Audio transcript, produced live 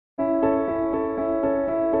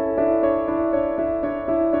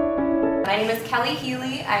My name is Kelly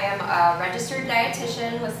Healy. I am a registered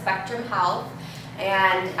dietitian with Spectrum Health,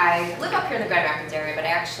 and I live up here in the Grand Rapids area, but I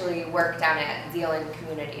actually work down at Zealand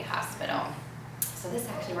Community Hospital. So this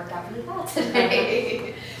actually worked out really well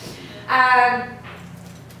today.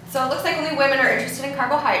 So it looks like only women are interested in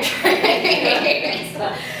carbohydrates.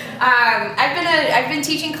 I've been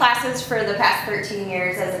teaching classes for the past 13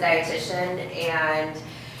 years as a dietitian, and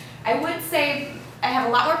I would say I have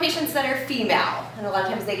a lot more patients that are female, and a lot of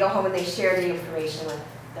times they go home and they share the information with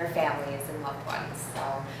their families and loved ones.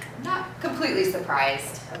 So I'm not completely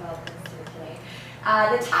surprised about this today.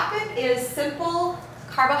 The topic is simple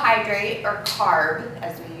carbohydrate, or carb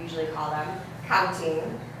as we usually call them, counting.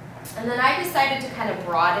 And then I decided to kind of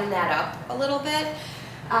broaden that up a little bit.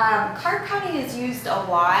 Carb counting is used a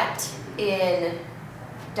lot in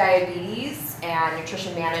diabetes and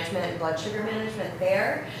nutrition management and blood sugar management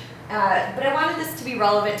there. But I wanted this to be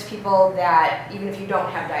relevant to people that even if you don't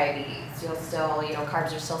have diabetes, you'll still,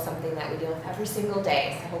 carbs are still something that we deal with every single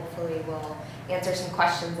day. So hopefully we'll answer some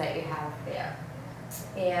questions that you have there.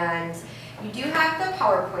 And you do have the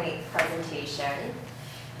PowerPoint presentation.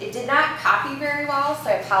 It did not copy very well, so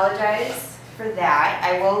I apologize for that.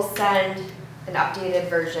 I will send an updated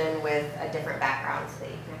version with a different background so that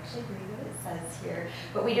you can actually read what it says here.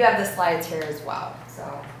 But we do have the slides here as well, so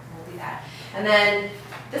we'll do that. And then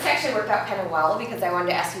this actually worked out kind of well because I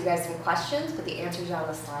wanted to ask you guys some questions, but the answers are on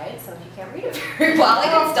the slide, so if you can't read it very well, I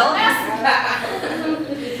can still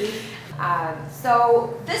ask.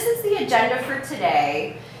 So this is the agenda for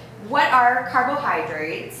today. What are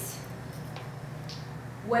carbohydrates?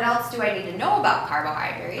 What else do I need to know about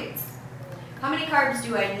carbohydrates? How many carbs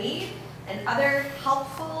do I need? And other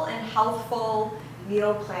helpful and healthful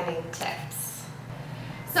meal planning tips.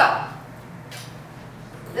 So,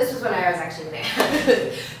 this was when I was actually going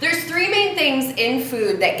to There's three main things in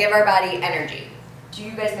food that give our body energy. Do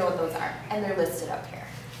you guys know what those are? And they're listed up here.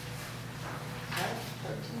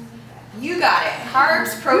 You got it.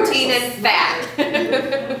 Carbs, protein, and fat.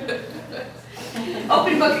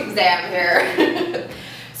 Open book exam here.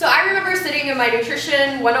 So I remember sitting in my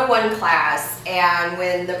Nutrition 101 class, and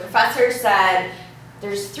when the professor said,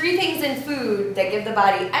 there's three things in food that give the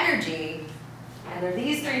body energy, and they're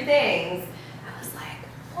these three things, I was like,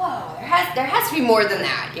 whoa, there has to be more than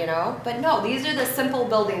that, But no, these are the simple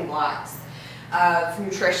building blocks of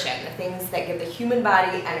nutrition, the things that give the human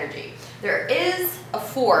body energy. There is a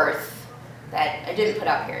fourth that I didn't put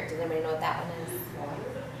up here. Does anybody know what that one is?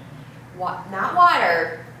 Not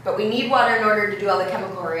water, but we need water in order to do all the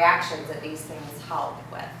chemical reactions that these things help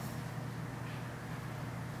with.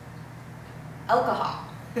 Alcohol.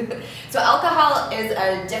 So alcohol is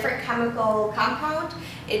a different chemical compound.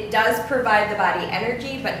 It does provide the body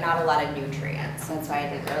energy, but not a lot of nutrients. That's why I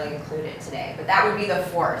didn't really include it today. But that would be the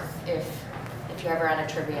fourth if you're ever on a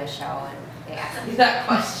trivia show and they ask you that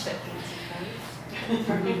question.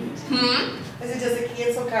 Is it just a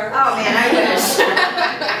cancel carbs? Oh man, I wish.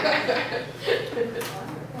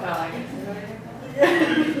 Well, I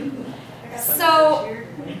guess. So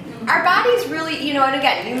our bodies really, and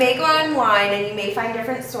again, you may go online and you may find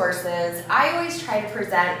different sources. I always try to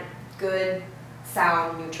present good,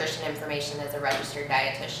 sound nutrition information as a registered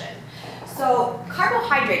dietitian. So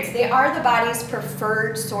carbohydrates, they are the body's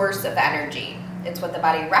preferred source of energy. It's what the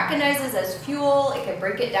body recognizes as fuel. It can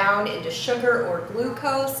break it down into sugar or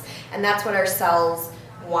glucose, and that's what our cells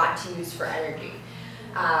want to use for energy.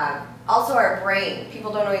 Also our brain,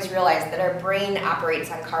 people don't always realize that our brain operates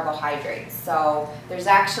on carbohydrates. So there's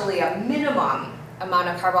actually a minimum amount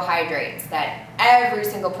of carbohydrates that every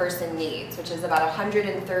single person needs, which is about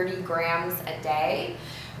 130 grams a day,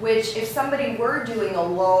 which if somebody were doing a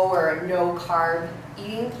low or a no carb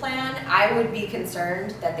eating plan, I would be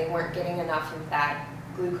concerned that they weren't getting enough of that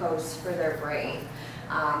glucose for their brain.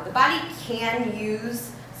 The body can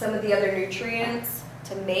use some of the other nutrients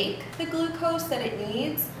to make the glucose that it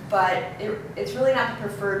needs, but it's really not the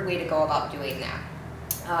preferred way to go about doing that.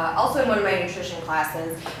 Also in one of my nutrition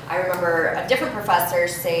classes, I remember a different professor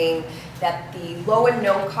saying that the low and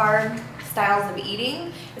no carb styles of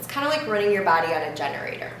eating, it's kind of like running your body on a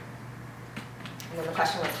generator. And then the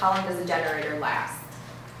question was, how long does a generator last?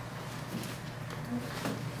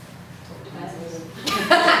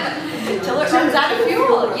 Until it runs out of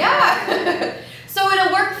fuel, yeah. So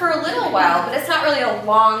it'll work for a little while, but it's not really a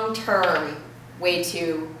long-term way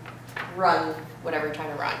to run whatever you're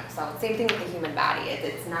trying to run. So same thing with the human body,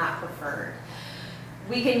 it's not preferred.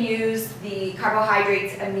 We can use the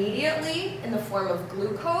carbohydrates immediately in the form of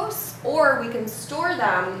glucose, or we can store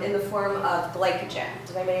them in the form of glycogen.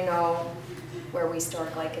 Does anybody know where we store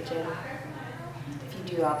glycogen?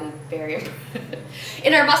 If you do, I'll be very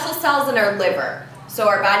in our muscle cells and our liver. So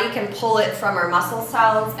our body can pull it from our muscle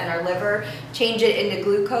cells and our liver, change it into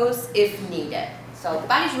glucose if needed. So the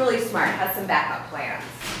body's really smart, has some backup plans.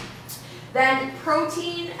 Then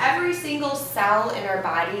protein, every single cell in our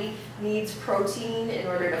body needs protein in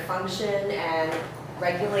order to function and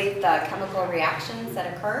regulate the chemical reactions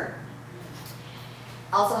that occur.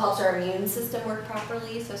 Also helps our immune system work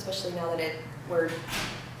properly, so especially now that we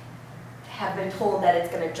have been told that it's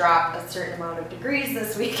going to drop a certain amount of degrees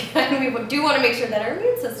this weekend, we do want to make sure that our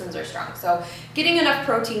immune systems are strong. So getting enough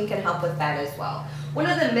protein can help with that as well. One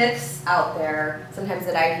of the myths out there sometimes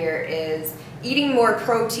that I hear is eating more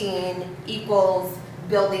protein equals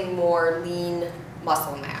building more lean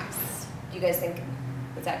muscle mass. Do you guys think,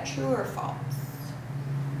 is that true or false?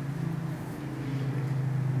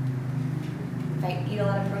 If I eat a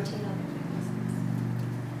lot of protein, I'll get muscles.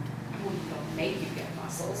 Well, it'll make you get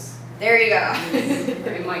muscles. There you go.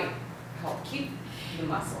 It might help keep the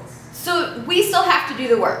muscles. So we still have to do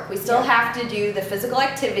the work. We still have to do the physical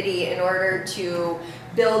activity in order to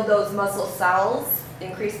build those muscle cells,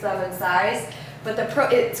 increase them in size. But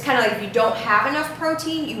it's kind of like if you don't have enough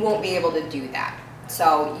protein, you won't be able to do that.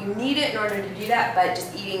 So you need it in order to do that, but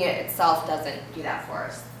just eating it itself doesn't do that for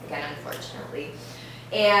us, again, unfortunately.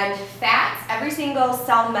 And fats, every single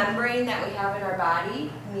cell membrane that we have in our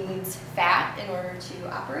body needs fat in order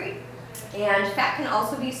to operate. And fat can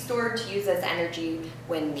also be stored to use as energy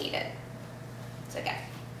when needed. So again,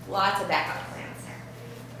 lots of backup plans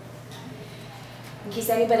there. In case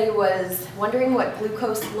anybody was wondering what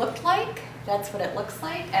glucose looked like, that's what it looks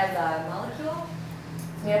like as a molecule.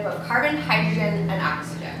 It's made up of carbon, hydrogen, and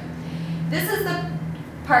oxygen. This is the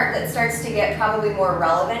part that starts to get probably more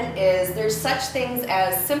relevant is there's such things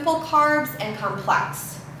as simple carbs and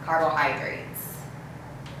complex carbohydrates.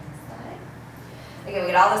 Again,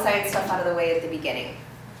 we get all the science stuff out of the way at the beginning.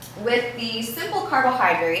 With the simple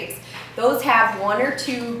carbohydrates, those have 1 or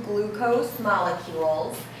 2 glucose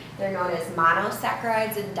molecules. They're known as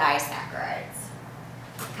monosaccharides and disaccharides.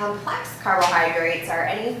 Complex carbohydrates are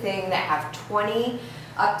anything that have 20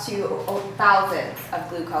 up to thousands of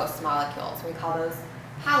glucose molecules. We call those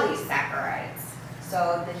polysaccharides.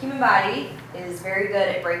 So the human body is very good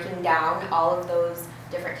at breaking down all of those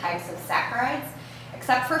different types of saccharides,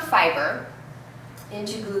 except for fiber,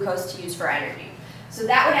 into glucose to use for energy. So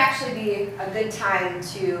that would actually be a good time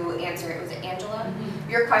to answer, was it Angela? Mm-hmm.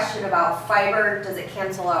 Your question about fiber, does it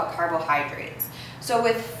cancel out carbohydrates? So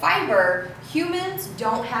with fiber, humans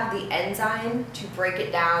don't have the enzyme to break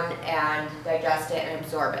it down and digest it and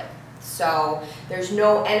absorb it. So there's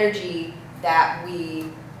no energy that we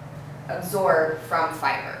absorb from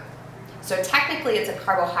fiber. So technically it's a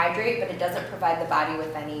carbohydrate, but it doesn't provide the body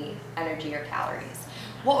with any energy or calories.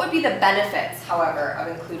 What would be the benefits, however, of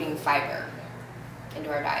including fiber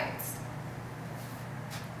into our diets?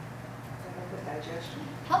 Help with digestion.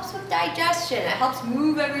 Helps with digestion. It helps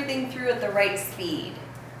move everything through at the right speed.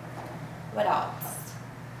 What else?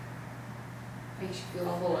 Makes you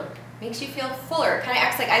feel fuller. Makes you feel fuller. Kind of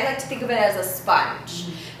acts like, I like to think of it as a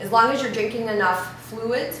sponge. As long as you're drinking enough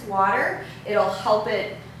fluids, water, it'll help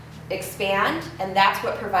it expand, and that's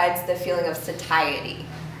what provides the feeling of satiety.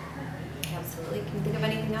 Absolutely. Can you think of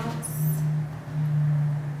anything else?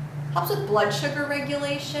 Helps with blood sugar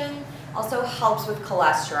regulation. Also helps with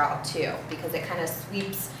cholesterol too, because it kind of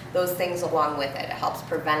sweeps those things along with it. It helps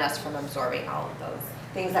prevent us from absorbing all of those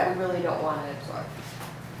things that we really don't want to absorb.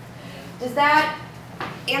 Does that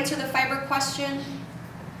answer the fiber question?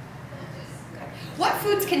 Okay. What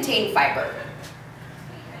foods contain fiber?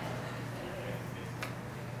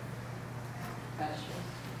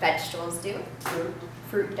 Vegetables do.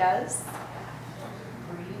 Fruit does.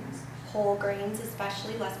 Grains. Whole grains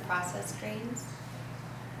especially, less processed grains.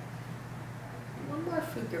 One more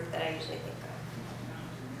food group that I usually think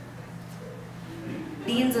of.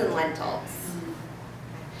 Beans and lentils.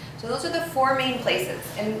 So those are the 4 main places.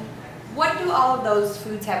 And what do all of those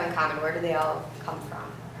foods have in common? Where do they all come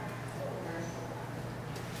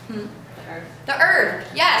from? The earth,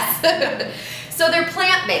 yes. So they're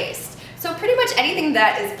plant-based. So pretty much anything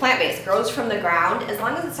that is plant-based grows from the ground. As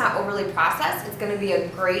long as it's not overly processed, it's going to be a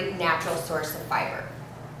great natural source of fiber.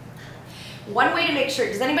 One way to make sure,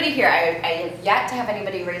 does anybody here, I have yet to have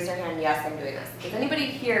anybody raise their hand, yes, I'm doing this. Does anybody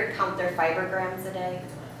here count their fiber grams a day?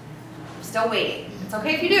 I'm still waiting. It's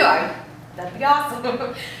okay if you do, that'd be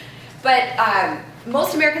awesome. But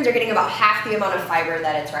most Americans are getting about half the amount of fiber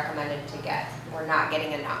that it's recommended to get. We're not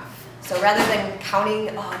getting enough. So rather than counting,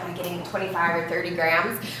 oh, am I getting 25 or 30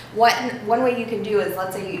 grams? One way you can do is,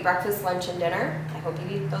 let's say you eat breakfast, lunch, and dinner. I hope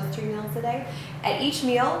you eat those 3 meals a day. At each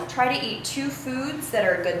meal, try to eat 2 foods that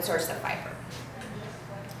are a good source of fiber.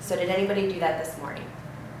 So did anybody do that this morning?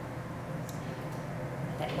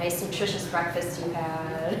 nice nutritious breakfast you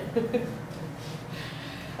had.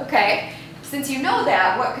 Okay, since you know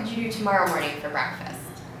that, what could you do tomorrow morning for breakfast?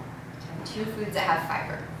 2 foods that have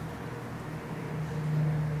fiber.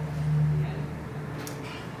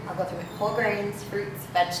 I'll go through it. Whole grains, fruits,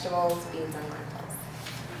 vegetables, beans, and lentils.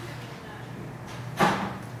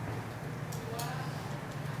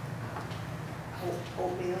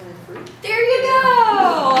 Oatmeal and fruit. There you go!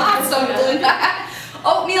 Awesome, Linda.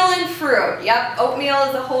 Oatmeal and fruit. Yep, oatmeal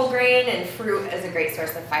is a whole grain and fruit is a great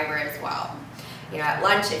source of fiber as well. You know, at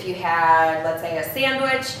lunch, if you had, let's say, a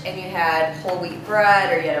sandwich and you had whole wheat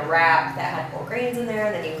bread, or you had a wrap that had whole grains in there,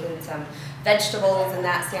 and then you included some vegetables in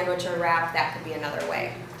that sandwich or wrap, that could be another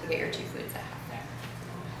way to get your 2 foods that have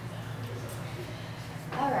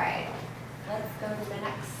fiber. All right, let's go to the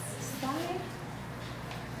next slide.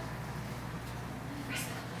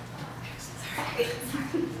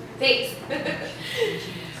 Thanks.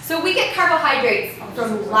 So we get carbohydrates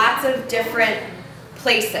from lots of different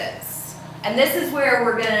places. And this is where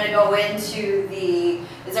we're going to go into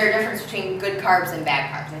is there a difference between good carbs and bad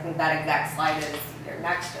carbs? I think that exact slide is either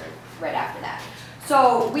next or right after that.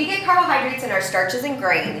 So we get carbohydrates in our starches and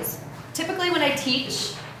grains. Typically when I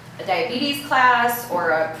teach a diabetes class or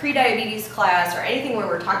a pre-diabetes class or anything where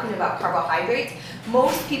we're talking about carbohydrates,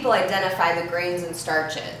 most people identify the grains and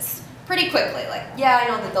starches pretty quickly, like, yeah, I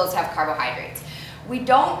know that those have carbohydrates. We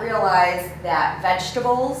don't realize that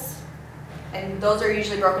vegetables, and those are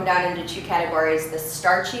usually broken down into 2 categories, the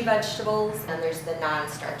starchy vegetables and there's the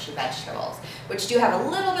non-starchy vegetables, which do have a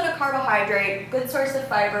little bit of carbohydrate, good source of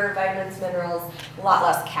fiber, vitamins, minerals, a lot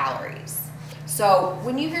less calories. So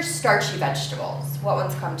when you hear starchy vegetables, what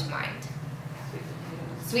ones come to mind?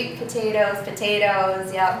 Sweet potatoes,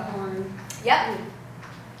 yep. Corn. Yep.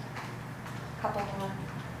 Couple more.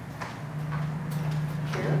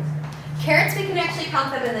 Carrots, we can actually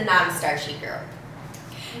count them in the non-starchy group.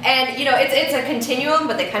 And you know, it's a continuum,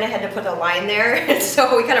 but they kind of had to put a line there,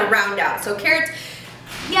 so we kind of round out. So carrots,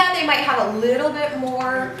 yeah, they might have a little bit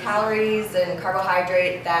more calories and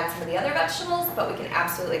carbohydrate than some of the other vegetables, but we can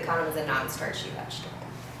absolutely count them as a non-starchy vegetable.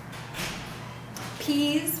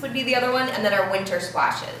 Peas would be the other one, and then our winter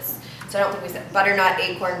squashes. So I don't think we said butternut,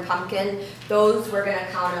 acorn, pumpkin. Those we're going to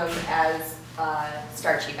count them as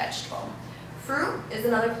starchy vegetable. Fruit is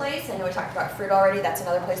another place. I know we talked about fruit already. That's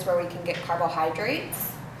another place where we can get carbohydrates.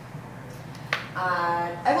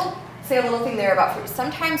 I will say a little thing there about fruit.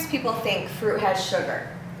 Sometimes people think fruit has sugar.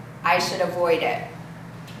 I should avoid it.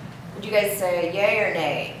 Would you guys say yay or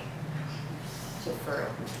nay to fruit?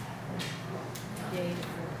 Yay to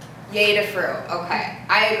fruit. Yay to fruit. Okay,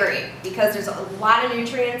 I agree. Because there's a lot of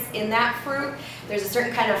nutrients in that fruit. There's a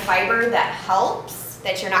certain kind of fiber that helps,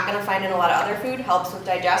 that you're not going to find in a lot of other food, helps with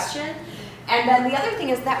digestion. And then the other thing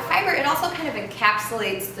is that fiber, it also kind of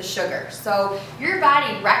encapsulates the sugar. So your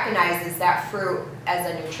body recognizes that fruit as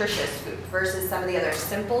a nutritious food versus some of the other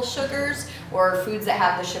simple sugars or foods that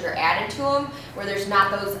have the sugar added to them where there's not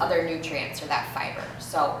those other nutrients or that fiber.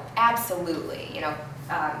 So absolutely, you know,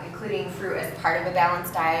 including fruit as part of a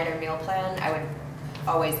balanced diet or meal plan, I would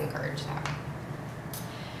always encourage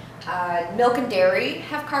that. Milk and dairy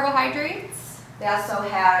have carbohydrates. They also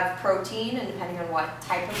have protein, and depending on what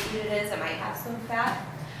type of food it is, it might have some fat.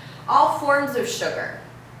 All forms of sugar.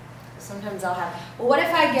 Sometimes I'll have, well, what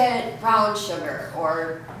if I get brown sugar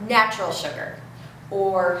or natural sugar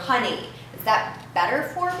or honey? Is that better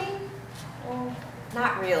for me? Well,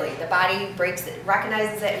 not really. The body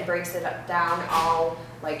recognizes it and breaks it down all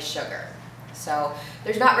like sugar. So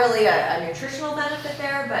there's not really a nutritional benefit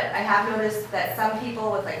there, but I have noticed that some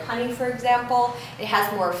people with like honey, for example, it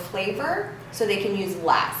has more flavor, so they can use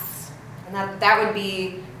less. And that would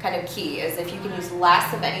be kind of key, is if you can use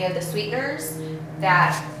less of any of the sweeteners,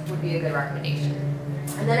 that would be a good recommendation.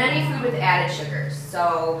 And then any food with added sugars.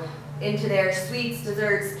 So into their sweets,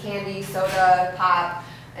 desserts, candy, soda, pop,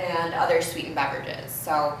 and other sweetened beverages.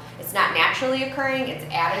 So it's not naturally occurring, it's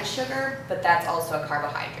added sugar, but that's also a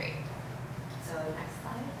carbohydrate. So next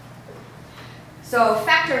slide. So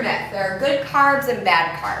fact or myth, there are good carbs and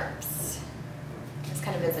bad carbs. This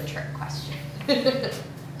kind of is a trick question.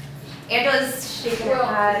 Angela's shaking her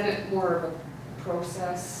head. Is it more of a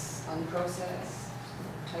process, unprocessed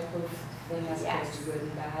type of thing as opposed to good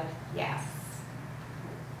and bad? Yes.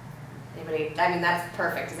 Anybody, I mean, that's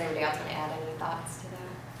perfect. Does anybody else want to add any thoughts to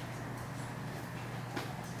that?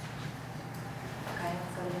 Okay,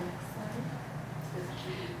 let's go to the next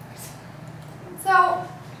slide. So,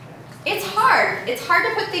 it's hard. It's hard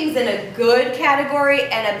to put things in a good category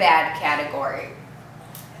and a bad category.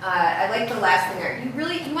 I like the last thing there. You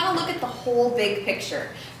want to look at the whole big picture.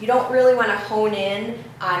 You don't really want to hone in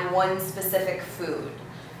on one specific food.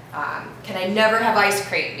 Can I never have ice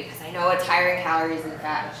cream because I know it's higher in calories and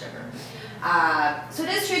fat and sugar? So it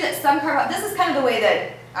is true that some this is kind of the way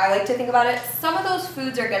that I like to think about it. Some of those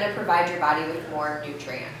foods are going to provide your body with more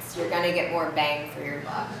nutrients. You're going to get more bang for your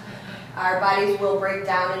buck. Our bodies will break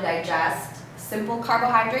down and digest simple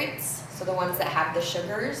carbohydrates, so the ones that have the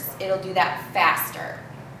sugars. It'll do that faster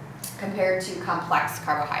compared to complex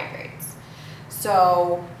carbohydrates.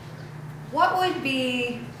 So what would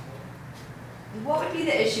be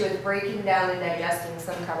the issue with breaking down and digesting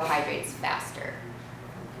some carbohydrates faster?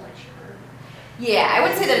 Yeah, I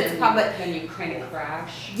would say that it's a problem, but then you kind of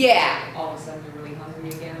crash. Yeah. All of a sudden you're really hungry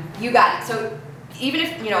again. You got it. So even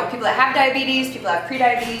if, people that have diabetes, people that have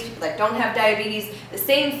prediabetes, people that don't have diabetes, the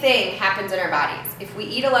same thing happens in our bodies. If we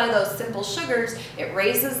eat a lot of those simple sugars, it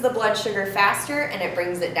raises the blood sugar faster and it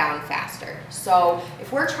brings it down faster. So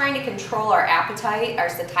if we're trying to control our appetite, our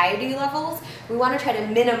satiety levels, we want to try to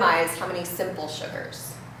minimize how many simple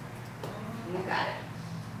sugars. You got it.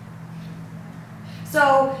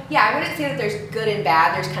 So yeah, I wouldn't say that there's good and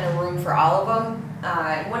bad. There's kind of room for all of them.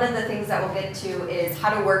 One of the things that we'll get to is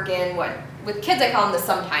how to work in with kids I call them the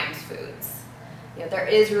sometimes foods. There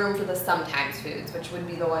is room for the sometimes foods, which would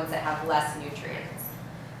be the ones that have less nutrients.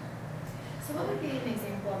 So what would be an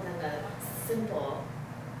example of then the simple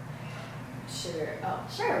sugar? Oh,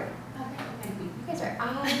 Sure. okay. You guys are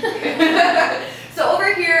on. So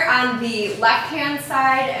over here on the left-hand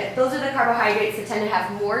side, those are the carbohydrates that tend to have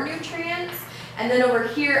more nutrients. And then over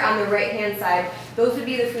here on the right-hand side, those would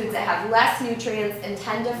be the foods that have less nutrients and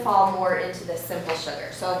tend to fall more into the simple sugar.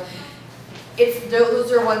 So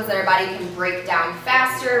those are ones that our body can break down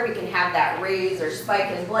faster. We can have that raise or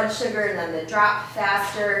spike in blood sugar and then the drop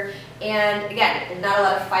faster. And again, there's not a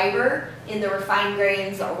lot of fiber in the refined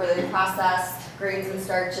grains, the overly processed grains and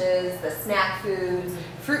starches, the snack foods.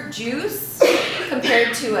 Fruit juice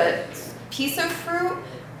compared to a piece of fruit,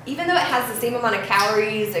 even though it has the same amount of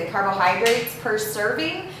calories and carbohydrates per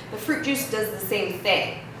serving, the fruit juice does the same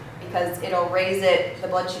thing because it'll raise the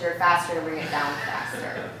blood sugar faster and bring it down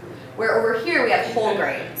faster. Where over here we have whole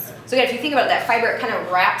grains. So again, if you think about that fiber, it kind of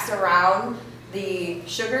wraps around the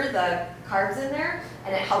sugar, the carbs in there,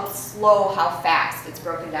 and it helps slow how fast it's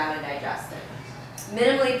broken down and digested.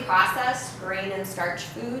 Minimally processed grain and starch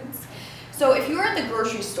foods. So if you were at the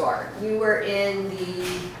grocery store, you were in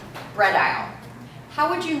the bread aisle, how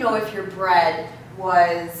would you know if your bread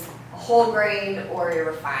was a whole grain or a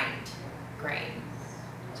refined grain?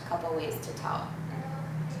 There's a couple ways to tell.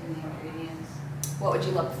 In the ingredients. What would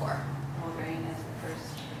you look for? Whole grain is the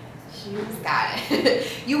first. She's got it.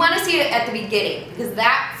 You want to see it at the beginning because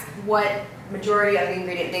that's what majority of the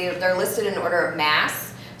ingredient, they're listed in order of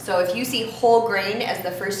mass. So if you see whole grain as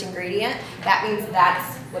the first ingredient, that means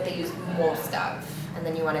that's what they use most of. And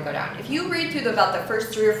then you want to go down. If you read through about the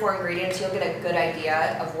first 3 or 4 ingredients, you'll get a good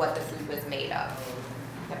idea of what the food was made of.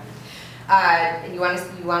 And you want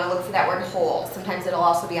to look for that word whole. Sometimes it'll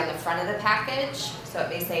also be on the front of the package, so it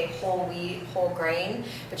may say whole wheat, whole grain,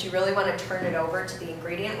 but you really want to turn it over to the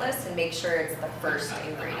ingredient list and make sure it's the first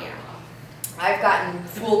ingredient. I've gotten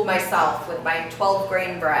fooled myself with my 12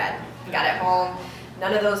 grain bread. Got it home.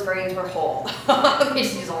 None of those grains were whole. They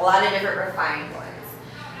just use a lot of different refined ones.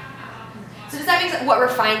 So does that make sense what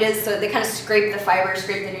refined is? So they kind of scrape the fiber,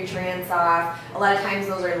 scrape the nutrients off. A lot of times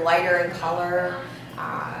those are lighter in color.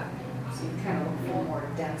 So you kind of look for more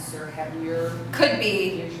denser, heavier. Could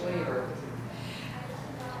be. Usually, or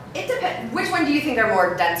It depends. Which one do you think are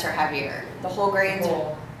more dense or heavier? The whole grains?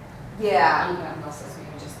 whole. Yeah. Unless it's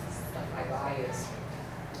maybe just the stuff I buy is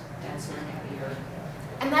denser and heavier.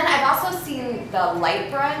 And then I've also seen the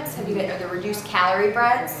light breads. Have you or the reduced calorie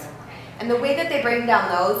breads? And the way that they break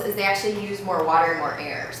down those is they actually use more water and more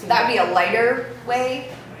air. So that would be a lighter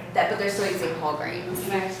way, but they're still using whole grains.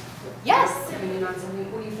 Can I ask Yes. opinion on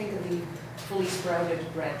something? What do you think of the fully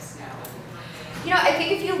sprouted breads now? I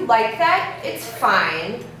think if you like that, it's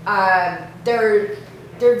fine. They're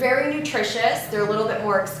very nutritious. They're a little bit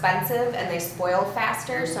more expensive and they spoil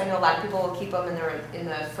faster. So I know a lot of people will keep them in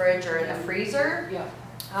the fridge or in the freezer.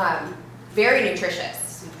 Yeah. Very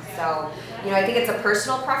nutritious. So, I think it's a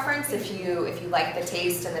personal preference if you like the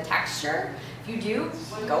taste and the texture. If you do,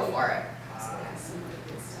 go for it.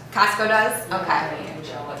 Costco does? Okay.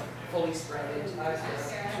 Angelic, fully spreaded,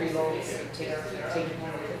 3 loaves, take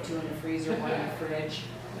one, put 2 in the freezer, 1 in the fridge.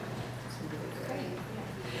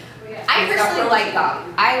 I personally like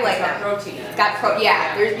them. I like them. Protein. It's got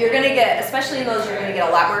you're gonna get, especially in those, you're gonna get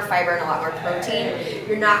a lot more fiber and a lot more protein.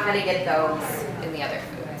 You're not gonna get those in the other foods.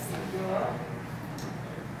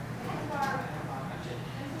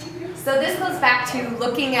 So this goes back to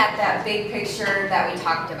looking at that big picture that we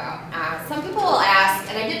talked about. Some people will ask,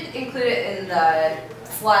 and I did include it in the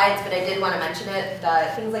slides, but I did want to mention it.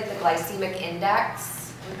 The things like the glycemic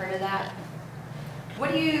index. Have you heard of that?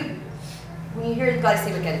 What do you, when you hear the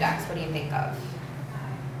glycemic index, what do you think of?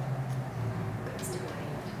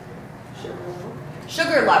 Sugar level.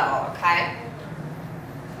 Sugar level, okay.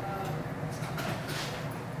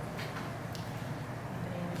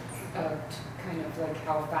 Kind of like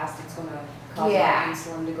how fast it's gonna cause Yeah. our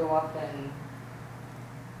insulin to go up, and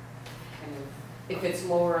kind of, if it's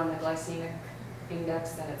lower on the glycemic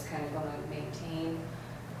index, then it's kind of gonna maintain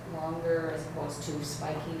longer as opposed to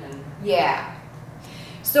spiking and. Yeah.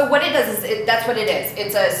 So what it does is, that's what it is.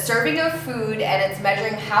 It's a serving of food, and it's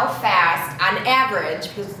measuring how fast, on average,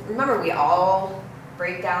 because remember we all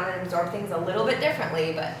break down and absorb things a little bit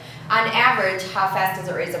differently, but on average, how fast does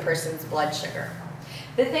it raise a person's blood sugar?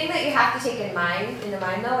 The thing that you have to take in mind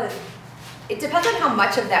though, is it depends on how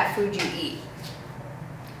much of that food you eat.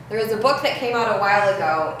 There was a book that came out a while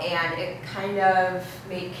ago, and it kind of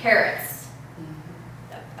made carrots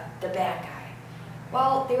the bad guy.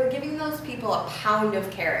 Well, they were giving those people a pound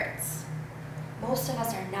of carrots. Most of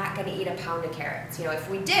us are not going to eat a pound of carrots. You know, if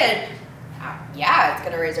we did, yeah, it's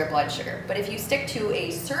going to raise our blood sugar. But if you stick to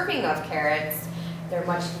a serving of carrots, they're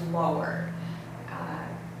much lower.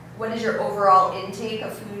 What does your overall intake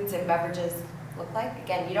of foods and beverages look like?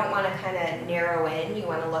 Again, you don't want to kind of narrow in. You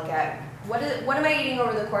want to look at what am I eating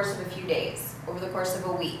over the course of a few days, over the course of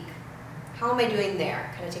a week? How am I doing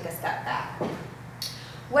there? Kind of take a step back.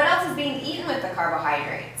 What else is being eaten with the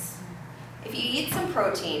carbohydrates? If you eat some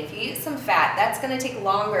protein, if you eat some fat, that's going to take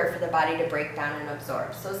longer for the body to break down and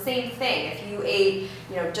absorb. So same thing, if you ate,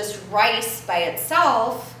 just rice by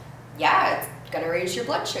itself, yeah, it's going to raise your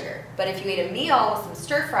blood sugar. But if you ate a meal with some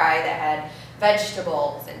stir fry that had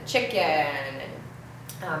vegetables and chicken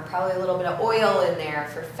and probably a little bit of oil in there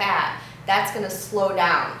for fat, that's going to slow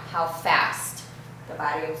down how fast the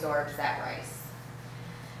body absorbs that rice.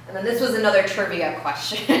 And then this was another trivia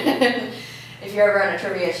question. If you're ever on a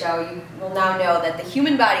trivia show, you will now know that the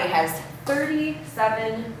human body has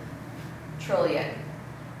 37 trillion,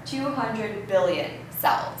 200 billion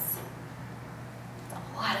cells. That's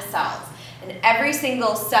a lot of cells. And every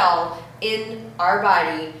single cell in our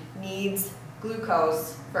body needs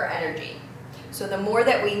glucose for energy. So the more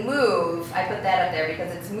that we move, I put that up there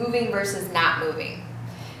because it's moving versus not moving.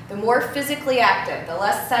 The more physically active, the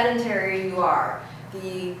less sedentary you are,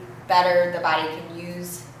 the better the body can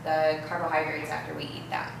use the carbohydrates after we eat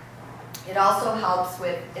them. It also helps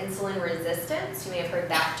with insulin resistance. You may have heard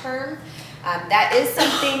that term. That is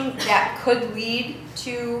something that could lead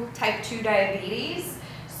to type 2 diabetes.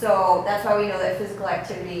 So that's why we know that physical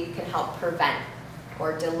activity can help prevent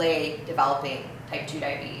or delay developing type 2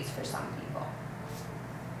 diabetes for some people.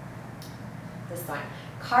 This one.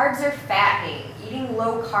 Carbs are fattening. Eating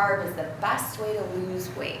low carb is the best way to lose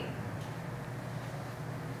weight.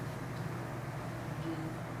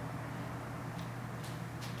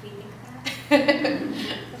 Do you think that?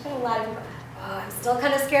 I've had a lot of people, I'm still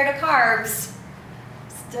kind of scared of carbs.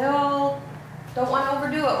 Still don't want to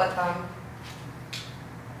overdo it with them.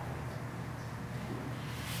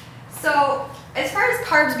 So as far as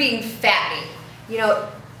carbs being fattening,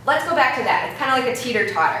 let's go back to that. It's kind of like a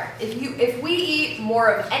teeter-totter. If we eat more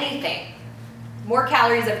of anything, more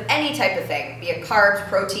calories of any type of thing, be it carbs,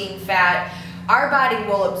 protein, fat, our body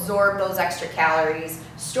will absorb those extra calories,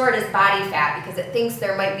 store it as body fat because it thinks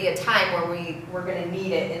there might be a time where we're going to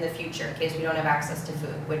need it in the future in case we don't have access to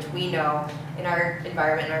food, which we know in our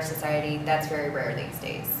environment, in our society, that's very rare these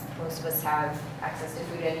days. Most of us have access to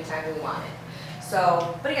food anytime we want it.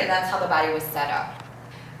 So, but again, that's how the body was set up.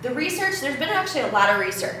 The research, there's been actually a lot of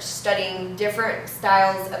research studying different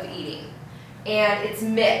styles of eating. And it's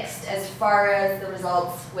mixed as far as the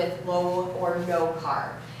results with low or no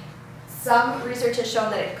carb. Some research has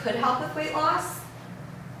shown that it could help with weight loss.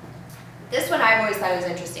 This one I've always thought was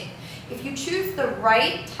interesting. If you choose the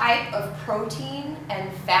right type of protein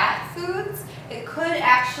and fat foods, it could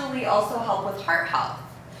actually also help with heart health,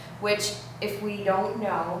 which if we don't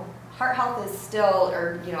know, heart health is still,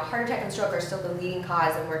 heart attack and stroke are still the leading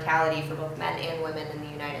cause of mortality for both men and women in the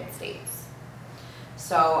United States.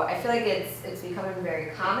 So I feel like it's becoming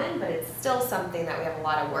very common, but it's still something that we have a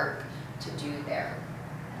lot of work to do there.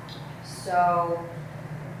 So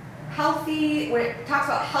healthy, when it talks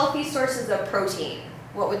about healthy sources of protein,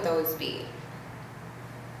 what would those be?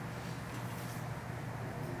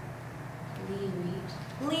 Lean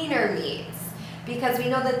meat. Leaner meats. Because we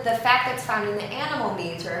know that the fat that's found in the animal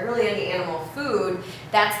meats, or really any animal food,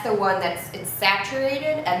 that's the one it's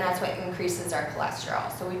saturated, and that's what increases our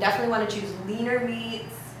cholesterol. So we definitely want to choose leaner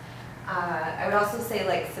meats. I would also say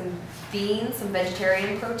like some beans, some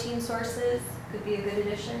vegetarian protein sources could be a good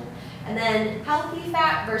addition. And then healthy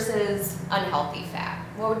fat versus unhealthy fat.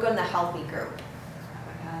 What would go in the healthy group?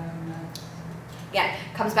 Yeah,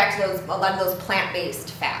 comes back to a lot of those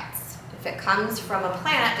plant-based fats. If it comes from a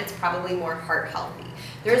plant, it's probably more heart healthy.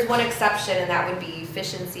 There's one exception, and that would be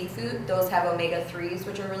fish and seafood. Those have omega-3s,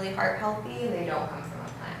 which are really heart healthy, and they don't come from a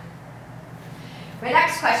plant. My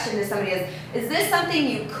next question to somebody is this something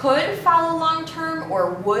you could follow long-term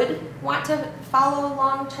or would want to follow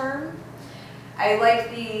long-term? I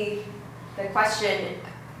like the question,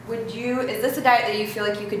 is this a diet that you feel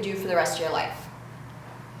like you could do for the rest of your life?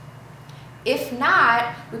 If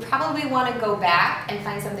not, we probably want to go back and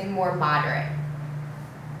find something more moderate.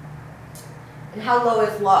 And how low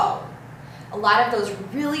is low? A lot of those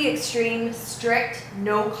really extreme, strict,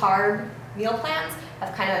 no-carb meal plans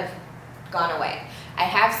have kind of gone away. I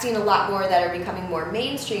have seen a lot more that are becoming more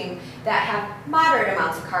mainstream that have moderate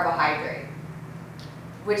amounts of carbohydrate,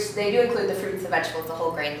 which they do include the fruits, the vegetables, the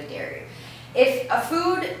whole grains, the dairy. If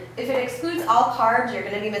it excludes all carbs, you're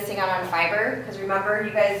going to be missing out on fiber, because remember,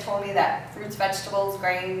 you guys told me that fruits, vegetables,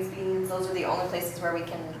 grains, beans, those are the only places where we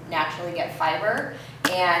can naturally get fiber,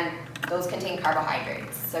 and those contain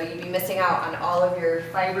carbohydrates. So you'd be missing out on all of your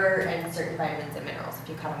fiber and certain vitamins and minerals if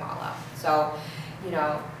you cut them all out. So, you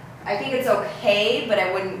know, I think it's okay, but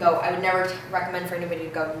I would never recommend for anybody to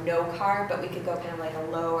go no carb, but we could go kind of like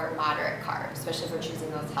a low or moderate carb, especially if we're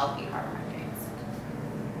choosing those healthy carbohydrates.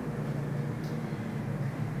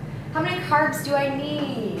 How many carbs do I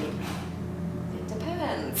need? It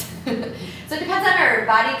depends. So it depends on our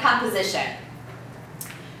body composition.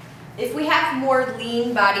 If we have more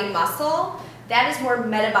lean body muscle, that is more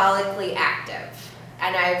metabolically active.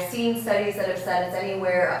 And I've seen studies that have said it's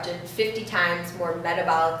anywhere up to 50 times more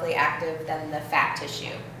metabolically active than the fat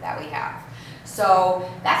tissue that we have. So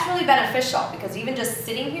that's really beneficial, because even just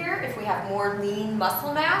sitting here, if we have more lean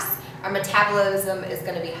muscle mass, our metabolism is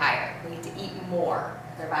going to be higher. We need to eat more.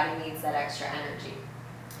 Our body needs that extra energy.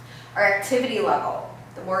 Our activity level,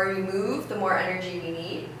 the more you move, the more energy we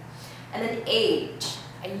need. And then age.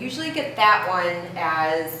 I usually get that one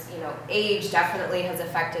as, you know, age definitely has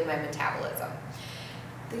affected my metabolism.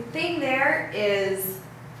 The thing there is,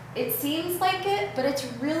 it seems like it, but it's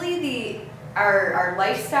really our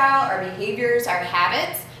lifestyle, our behaviors, our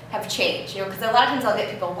habits have changed. You know, because a lot of times I'll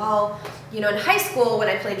get people, well, you know, in high school when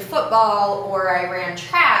I played football or I ran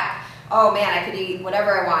track, oh man, I could eat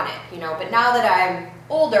whatever I wanted, you know, but now that I'm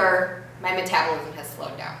older, my metabolism has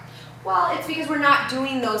slowed down. Well, it's because we're not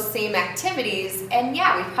doing those same activities, and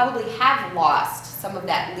yeah, we probably have lost some of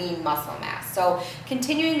that lean muscle mass. So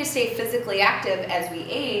continuing to stay physically active as we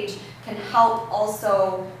age can help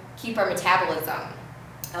also keep our metabolism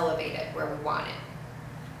elevated where we want it.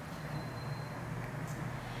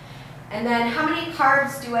 And then how many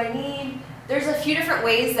carbs do I need? There's a few different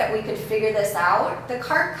ways that we could figure this out. The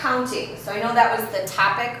carb counting, so I know that was the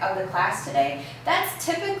topic of the class today, that's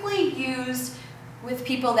typically used with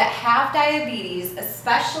people that have diabetes,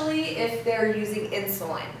 especially if they're using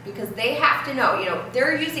insulin, because they have to know, you know,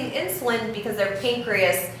 they're using insulin because their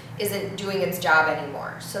pancreas isn't doing its job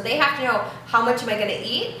anymore. So they have to know, how much am I going to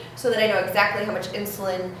eat so that I know exactly how much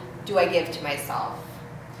insulin do I give to myself.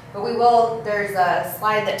 But there's a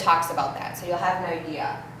slide that talks about that, so you'll have an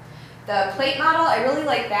idea. The plate model, I really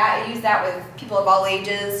like that. I use that with people of all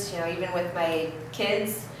ages, you know, even with my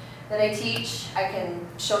kids that I teach. I can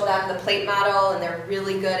show them the plate model, and they're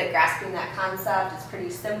really good at grasping that concept. It's pretty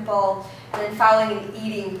simple. And then following an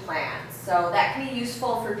eating plan. So that can be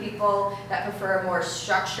useful for people that prefer a more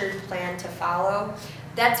structured plan to follow.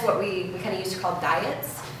 That's what we kind of used to call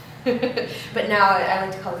diets. But now I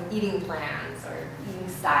like to call them eating plans or eating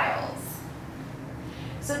styles.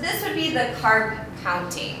 So this would be the carb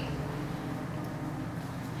counting.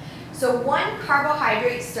 So one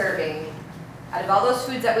carbohydrate serving, out of all those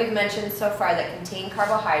foods that we've mentioned so far that contain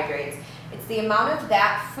carbohydrates, it's the amount of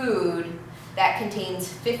that food that contains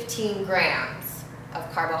 15 grams of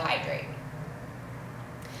carbohydrate.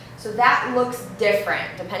 So that looks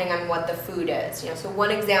different depending on what the food is. You know, so one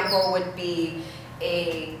example would be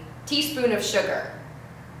a teaspoon of sugar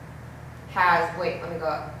has, wait, let me go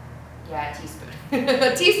up. Yeah, a teaspoon.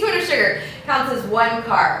 A teaspoon of sugar counts as one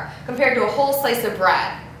carb compared to a whole slice of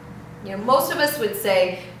bread. You know, most of us would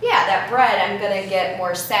say, yeah, that bread, I'm going to get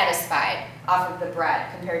more satisfied off of the bread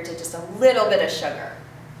compared to just a little bit of sugar.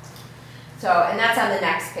 So, and that's on the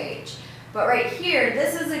next page. But right here,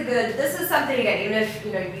 this is something, again, even if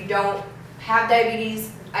you don't have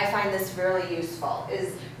diabetes, I find this really useful,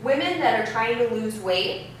 is women that are trying to lose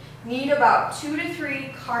weight need about 2 to 3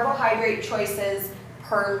 carbohydrate choices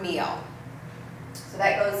per meal. So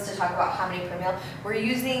that goes to talk about how many per meal. We're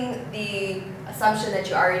using the assumption that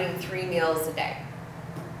you are eating 3 meals a day.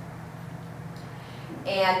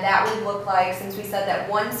 And that would look like, since we said that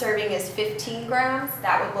one serving is 15 grams,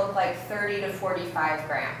 that would look like 30 to 45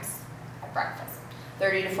 grams at breakfast,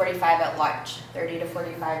 30 to 45 at lunch, 30 to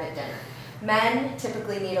 45 at dinner. Men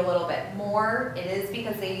typically need a little bit more. It is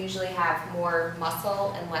because they usually have more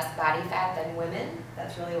muscle and less body fat than women.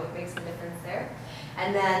 That's really what makes the difference there.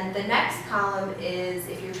 And then the next column is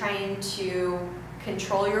if you're trying to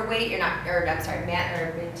control your weight, you're not, or I'm sorry,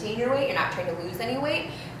 maintain your weight, you're not trying to lose any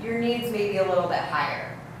weight, your needs may be a little bit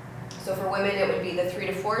higher. So for women, it would be the 3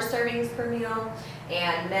 to 4 servings per meal,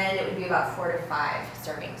 and men, it would be about 4 to 5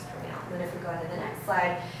 servings per meal. And then if we go on to the next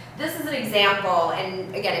slide, this is an example,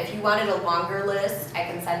 and again, if you wanted a longer list, I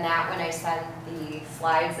can send that when I send the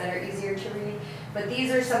slides that are easier to read. But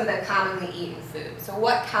these are some of the commonly eaten foods. So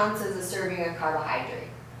what counts as a serving of carbohydrate?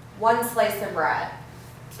 1 slice of bread,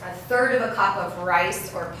 1/3 of a cup of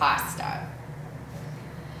rice or pasta,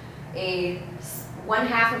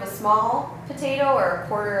 1/2 of a small potato or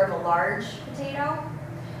 1/4 of a large potato,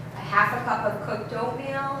 1/2 cup of cooked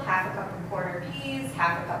oatmeal, 1/2 cup of quarter peas,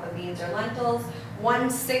 1/2 cup of beans or lentils, 1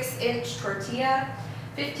 6-inch tortilla,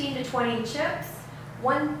 15 to 20 chips,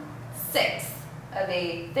 1/6 of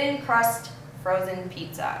a thin crust frozen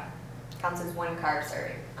pizza. Counts as 1 carb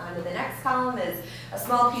serving. On to the next column is a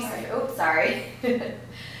small piece of,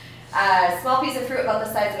 a small piece of fruit about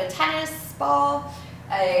the size of a tennis ball,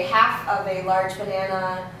 1/2 of a large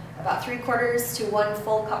banana, about 3/4 to 1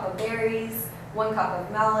 full cup of berries, 1 cup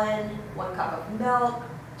of melon, 1 cup of milk,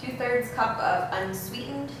 2/3 cup of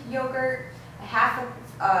unsweetened yogurt, 1/2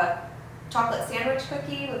 of a chocolate sandwich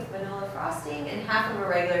cookie with vanilla frosting, and 1/2 of a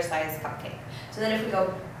regular sized cupcake. So then if we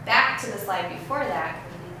go back to the slide before that,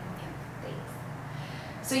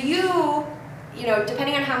 so you know,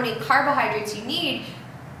 depending on how many carbohydrates you need,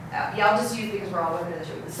 I'll just use because we're all women in this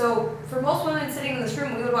room. So for most women sitting in this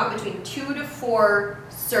room, we would want between 2 to 4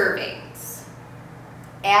 servings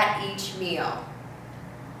at each meal.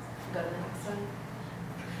 Go to the next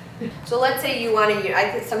one. So let's say you want to,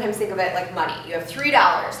 I sometimes think of it like money. You have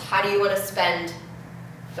 $3. How do you want to spend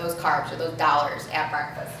those carbs or those dollars at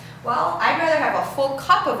breakfast? Well, I'd rather have a full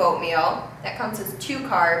cup of oatmeal that counts as 2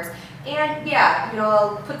 carbs, and yeah, you know,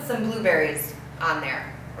 I'll put some blueberries on there.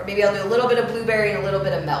 Or maybe I'll do a little bit of blueberry and a little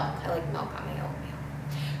bit of milk. I like milk on my oatmeal.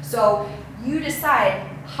 So you decide,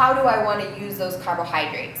 how do I want to use those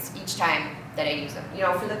carbohydrates each time that I use them? You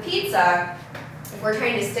know, for the pizza, if we're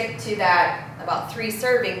trying to stick to that about 3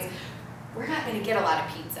 servings, we're not going to get a lot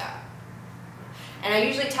of pizza. And I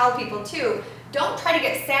usually tell people too, don't try to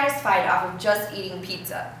get satisfied off of just eating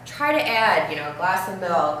pizza. Try to add, you know, a glass of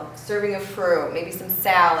milk, a serving of fruit, maybe some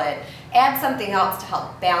salad. Add something else to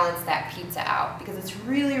help balance that pizza out, because it's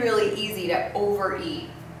really, really easy to overeat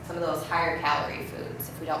some of those higher calorie foods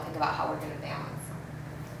if we don't think about how we're going to balance.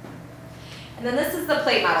 And then this is the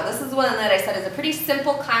plate model. This is one that I said is a pretty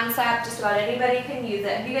simple concept. Just about anybody can use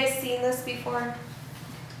it. Have you guys seen this before?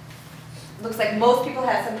 Looks like most people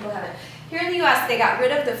have, some people haven't. Here in the US, they got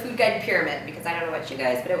rid of the food guide pyramid because I don't know about you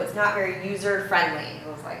guys, but it was not very user friendly. It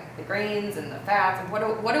was like the grains and the fats and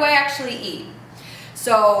what do I actually eat?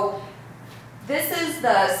 So this is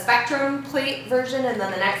the Spectrum plate version, and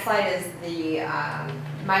then the next slide is the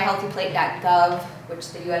myhealthyplate.gov,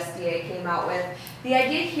 which the USDA came out with. The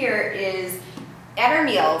idea here is at our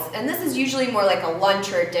meals, and this is usually more like a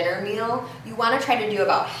lunch or a dinner meal, you want to try to do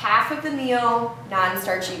about half of the meal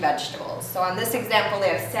non-starchy vegetables. So on this example, they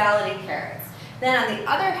have salad and carrots. Then on the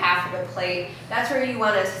other half of the plate, that's where you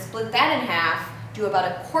want to split that in half, do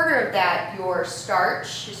about 1/4 of that your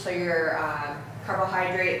starch, so your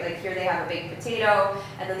carbohydrate, like here they have a baked potato,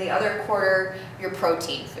 and then the other 1/4 your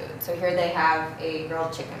protein food. So here they have a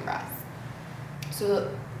grilled chicken breast. So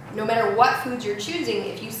no matter what foods you're choosing,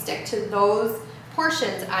 if you stick to those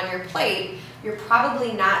portions on your plate, you're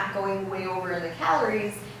probably not going way over in the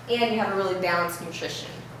calories, and you have a really balanced nutrition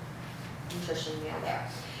meal there.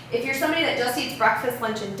 If you're somebody that just eats breakfast,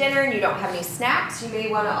 lunch, and dinner, and you don't have any snacks, you may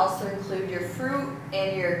want to also include your fruit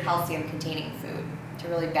and your calcium-containing food to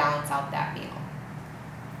really balance out that meal.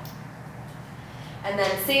 And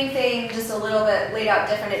then same thing, just a little bit laid out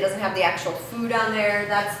different. It doesn't have the actual food on there.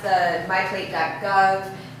 That's the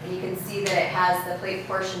myplate.gov, and you can see that it has the plate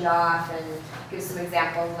portioned off and gives some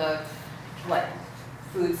examples of what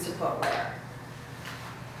foods to put where.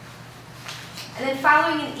 And then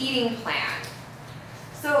following an eating plan.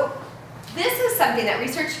 So this is something that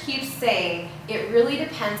research keeps saying, it really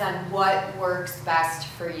depends on what works best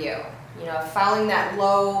for you. You know, following that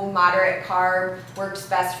low, moderate carb works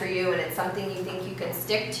best for you, and it's something you think you can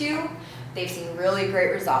stick to, they've seen really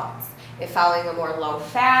great results. If following a more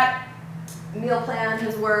low-fat meal plan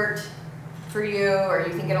has worked for you, or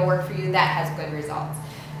you think it'll work for you, that has good results.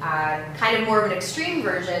 Kind of more of an extreme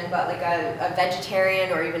version, but like a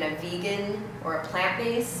vegetarian or even a vegan or a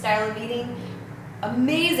plant-based style of eating,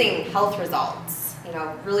 amazing health results. You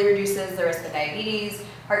know, really reduces the risk of diabetes,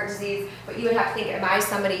 heart disease, but you would have to think, am I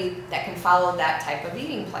somebody that can follow that type of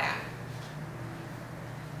eating plan?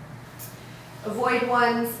 Avoid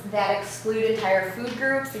ones that exclude entire food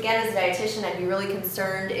groups. Again, as a dietitian, I'd be really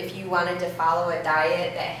concerned if you wanted to follow a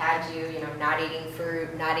diet that had you, not eating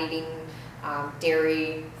fruit, not eating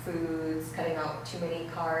dairy foods, cutting out too many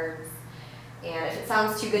carbs. And if it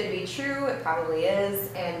sounds too good to be true, it probably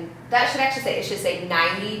is. And that should actually say, it should say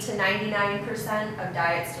 90 to 99% of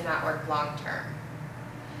diets do not work long term.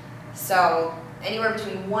 So anywhere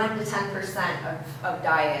between 1 to 10% of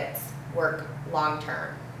diets work long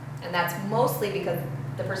term. And that's mostly because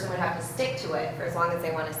the person would have to stick to it for as long as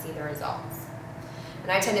they want to see the results.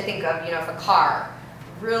 And I tend to think of, if a car,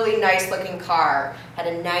 really nice looking car, had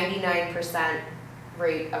a 99%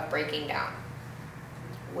 rate of breaking down.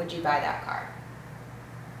 Would you buy that car?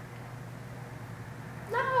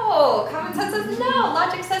 No, common sense says no,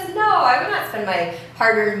 logic says no. I would not spend my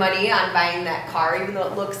hard-earned money on buying that car, even though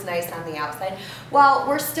it looks nice on the outside. Well,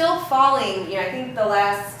 we're still falling, I think the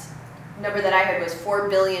last number that I heard was $4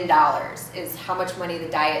 billion is how much money the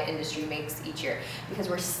diet industry makes each year. Because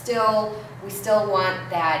we still want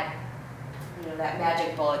that, that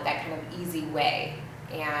magic bullet, that kind of easy way.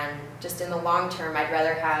 And just in the long term, I'd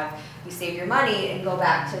rather have you save your money and go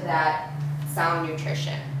back to that sound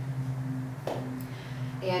nutrition.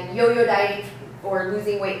 And yo-yo dieting or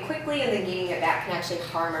losing weight quickly and then gaining it back can actually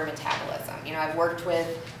harm our metabolism. I've worked with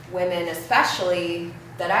women, especially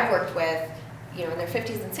that I've worked with, in their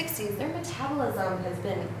 50s and 60s, their metabolism has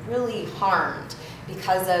been really harmed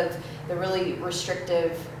because of the really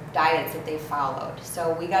restrictive diets that they've followed.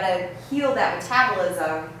 So we got to heal that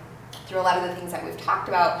metabolism through a lot of the things that we've talked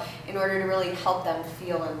about in order to really help them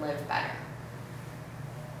feel and live better.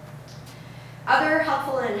 Other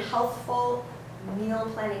helpful and healthful meal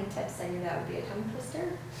planning tips, I knew that would be a tongue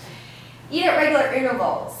twister. Eat at regular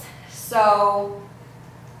intervals. So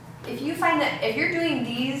if you find that if you're doing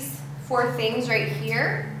these 4 things right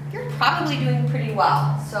here, you're probably doing pretty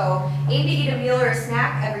well. So aim to eat a meal or a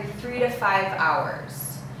snack every 3 to 5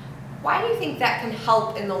 hours. Why do you think that can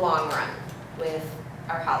help in the long run with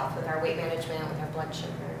our health, with our weight management, with our blood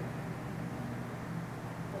sugar?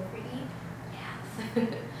 Overeat? Yes.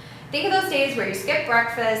 Think of those days where you skipped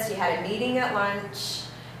breakfast, you had a meeting at lunch,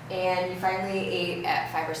 and you finally ate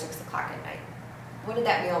at 5 or 6 o'clock at night. What did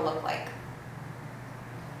that meal look like?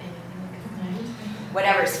 Anything we could find.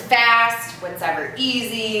 Whatever's fast, whatever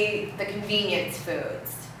easy, the convenience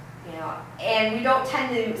foods. And we don't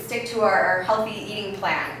tend to stick to our healthy eating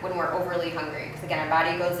plan when we're overly hungry. Because again, our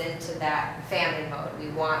body goes into that famine mode. We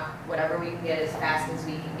want whatever we can get as fast as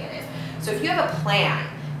we can get it. So if you have a plan,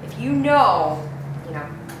 if you know,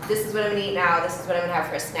 this is what I'm going to eat now, this is what I'm going to have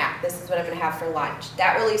for a snack, this is what I'm going to have for lunch,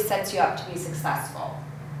 that really sets you up to be successful.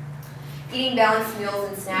 Eating balanced meals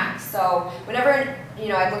and snacks. So whenever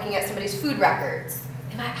I'm looking at somebody's food records,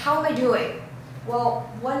 how am I doing? Well,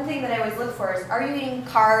 one thing that I always look for is, are you eating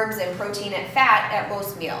carbs and protein and fat at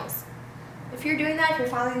most meals? If you're doing that, if you're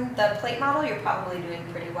following the plate model, you're probably doing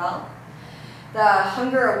pretty well. The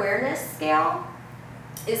hunger awareness scale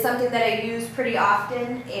is something that I use pretty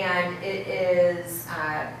often, and it is,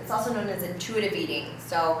 it's also known as intuitive eating.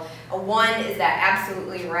 So a 1 is that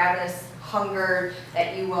absolutely ravenous hunger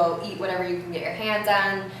that you will eat whatever you can get your hands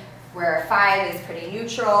on, where a 5 is pretty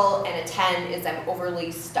neutral, and a 10 is I'm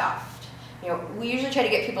overly stuffed. We usually try to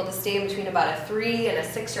get people to stay in between about a 3 and a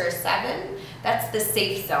 6 or a 7. That's the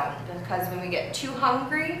safe zone, because when we get too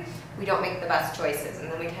hungry, we don't make the best choices,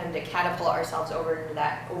 and then we tend to catapult ourselves over into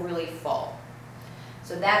that overly full.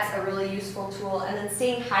 So that's a really useful tool. And then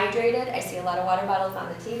staying hydrated. I see a lot of water bottles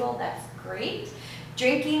on the table. That's great.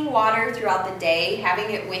 Drinking water throughout the day, having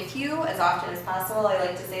it with you as often as possible. I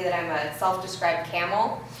like to say that I'm a self-described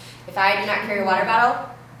camel. If I did not carry a water bottle,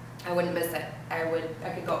 I wouldn't miss it. I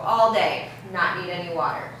could go all day, not need any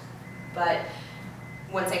water. But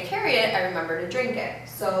once I carry it, I remember to drink it.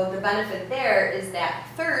 So the benefit there is that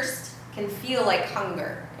thirst can feel like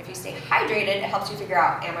hunger. If you stay hydrated, it helps you figure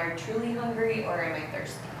out, am I truly hungry or am I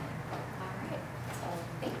thirsty? All right, so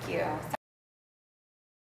thank you.